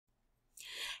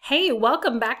Hey,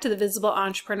 welcome back to the Visible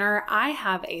Entrepreneur. I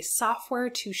have a software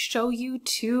to show you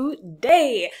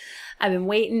today. I've been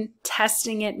waiting,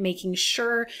 testing it, making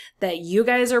sure that you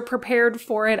guys are prepared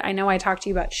for it. I know I talked to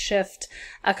you about Shift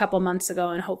a couple months ago,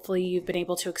 and hopefully you've been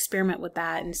able to experiment with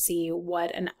that and see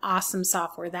what an awesome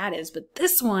software that is. But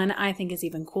this one I think is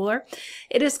even cooler.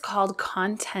 It is called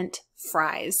Content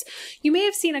Fries. You may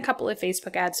have seen a couple of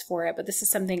Facebook ads for it, but this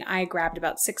is something I grabbed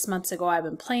about 6 months ago I've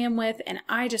been playing with, and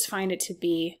I just find it to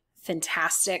be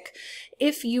fantastic.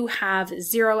 If you have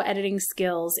zero editing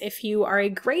skills, if you are a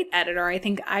great editor, I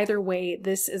think either way,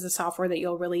 this is a software that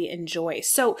you'll really enjoy.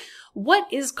 So what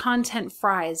is Content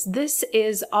Fries? This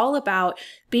is all about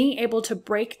being able to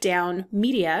break down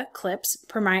media clips,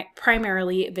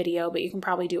 primarily video, but you can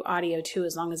probably do audio too,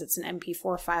 as long as it's an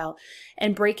MP4 file,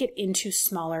 and break it into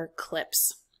smaller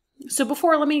clips. So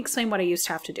before, let me explain what I used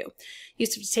to have to do. I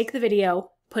used to take the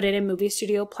video, put it in Movie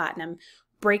Studio Platinum,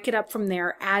 break it up from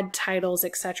there, add titles,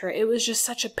 etc. It was just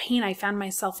such a pain. I found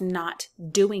myself not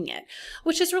doing it,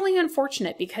 which is really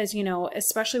unfortunate because, you know,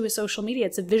 especially with social media,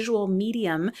 it's a visual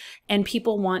medium and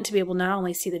people want to be able to not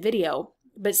only see the video,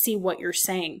 but see what you're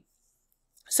saying.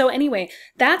 So anyway,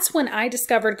 that's when I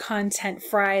discovered Content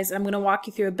Fries. I'm going to walk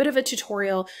you through a bit of a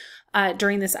tutorial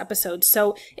during this episode.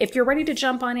 So if you're ready to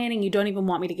jump on in and you don't even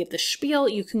want me to give the spiel,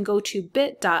 you can go to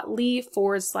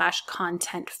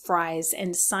bit.ly/Content Fries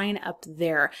and sign up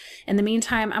there. In the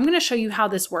meantime, I'm going to show you how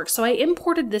this works. So I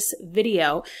imported this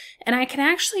video and I can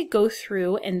actually go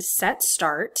through and set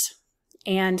start.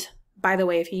 And by the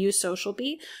way, if you use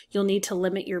SocialBee, you'll need to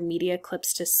limit your media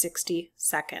clips to 60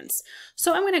 seconds.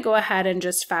 So I'm going to go ahead and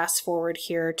just fast forward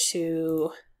here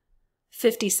to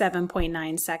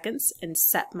 57.9 seconds and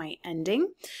set my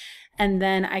ending. And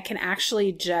then I can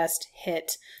actually just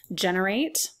hit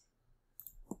generate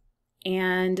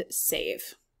and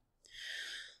save.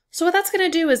 So what that's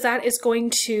going to do is that is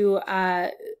going to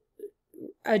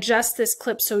adjust this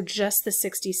clip so just the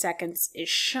 60 seconds is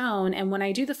shown. And when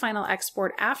I do the final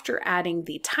export after adding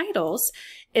the titles,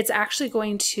 it's actually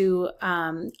going to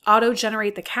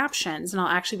auto-generate the captions, and I'll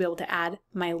actually be able to add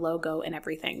my logo and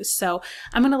everything. So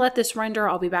I'm going to let this render.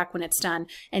 I'll be back when it's done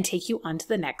and take you on to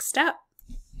the next step.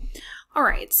 All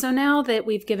right, so now that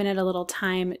we've given it a little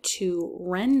time to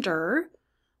render,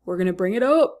 we're going to bring it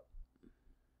up.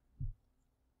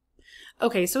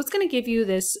 Okay, so it's going to give you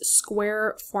this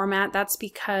square format. That's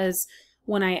because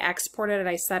when I exported it,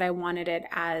 I said I wanted it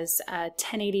as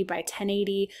 1080 by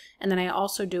 1080, and then I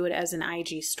also do it as an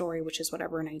IG story, which is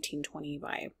whatever, 1920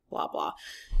 by blah, blah.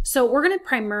 So we're going to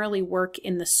primarily work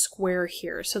in the square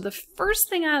here. So the first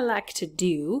thing I like to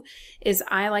do is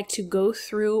I like to go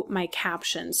through my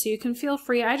captions. So you can feel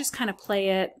free, I just kind of play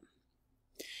it,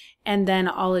 and then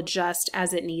I'll adjust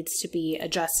as it needs to be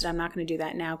adjusted. I'm not going to do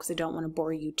that now because I don't want to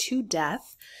bore you to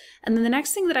death. And then the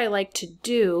next thing that I like to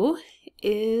do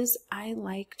is I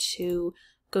like to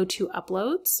go to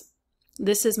uploads.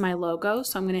 This is my logo,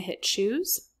 so I'm going to hit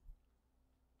choose.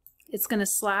 It's going to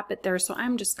slap it there, so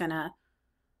I'm just going to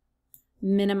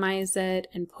minimize it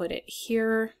and put it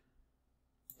here.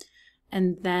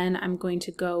 And then I'm going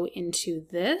to go into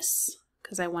this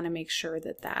because I want to make sure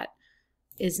that that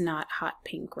is not hot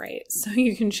pink, right? So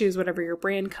you can choose whatever your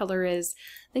brand color is.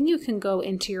 Then you can go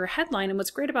into your headline. And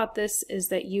what's great about this is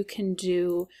that you can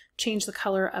change the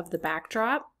color of the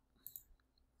backdrop.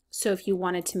 So if you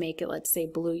wanted to make it, let's say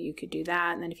blue, you could do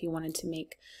that. And then if you wanted to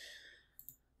make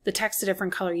the text a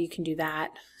different color, you can do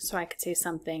that. So I could say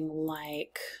something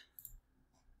like,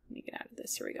 let me get out of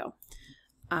this, here we go.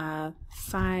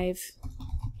 5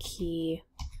 key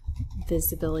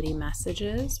visibility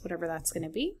messages, whatever that's going to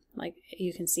be. Like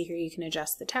you can see here, you can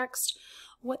adjust the text,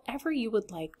 whatever you would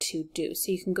like to do.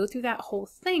 So you can go through that whole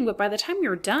thing, but by the time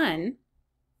you're done,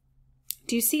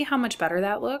 do you see how much better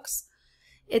that looks?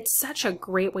 It's such a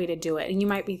great way to do it. And you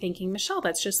might be thinking, Michelle,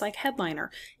 that's just like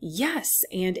Headliner. Yes,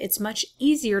 and it's much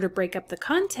easier to break up the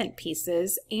content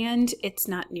pieces, and it's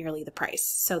not nearly the price.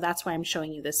 So that's why I'm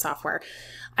showing you this software.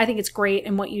 I think it's great,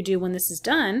 and what you do when this is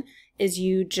done is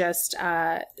you just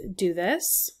do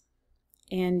this,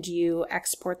 and you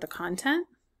export the content,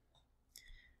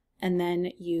 and then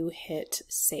you hit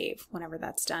save whenever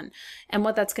that's done. And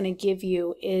what that's going to give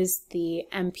you is the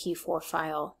MP4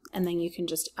 file, and then you can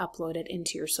just upload it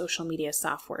into your social media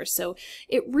software. So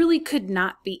it really could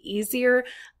not be easier.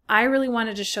 I really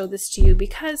wanted to show this to you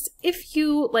because if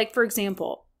you, like for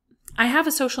example, I have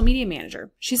a social media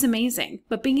manager. She's amazing.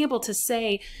 But being able to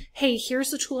say, hey,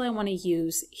 here's the tool I want to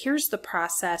use. Here's the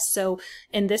process. So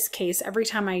in this case, every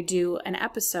time I do an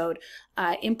episode,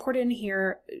 import in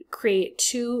here, create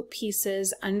 2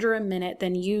 pieces under a minute,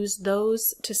 then use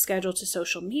those to schedule to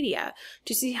social media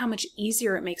to see how much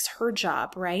easier it makes her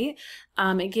job, right?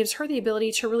 It gives her the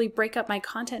ability to really break up my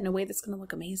content in a way that's going to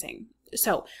look amazing.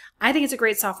 So I think it's a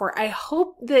great software. I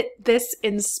hope that this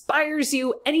inspires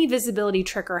you. Any visibility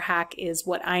trick or hack is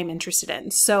what I'm interested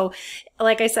in. So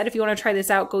like I said, if you want to try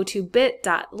this out, go to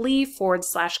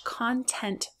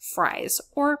bit.ly/content fries,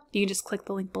 or you can just click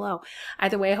the link below.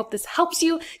 Either way, I hope this helps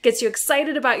you, gets you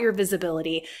excited about your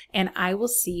visibility, and I will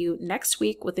see you next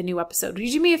week with a new episode. Would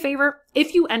you do me a favor?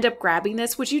 If you end up grabbing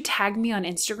this, would you tag me on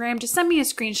Instagram? Just send me a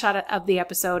screenshot of the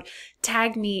episode,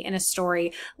 tag me in a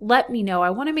story, let me know.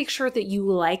 I want to make sure that you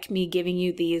like me giving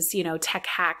you these, tech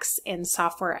hacks and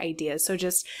software ideas. So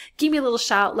just give me a little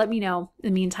shout, let me know. In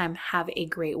the meantime, have a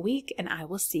great week, and I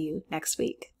will see you next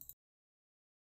week.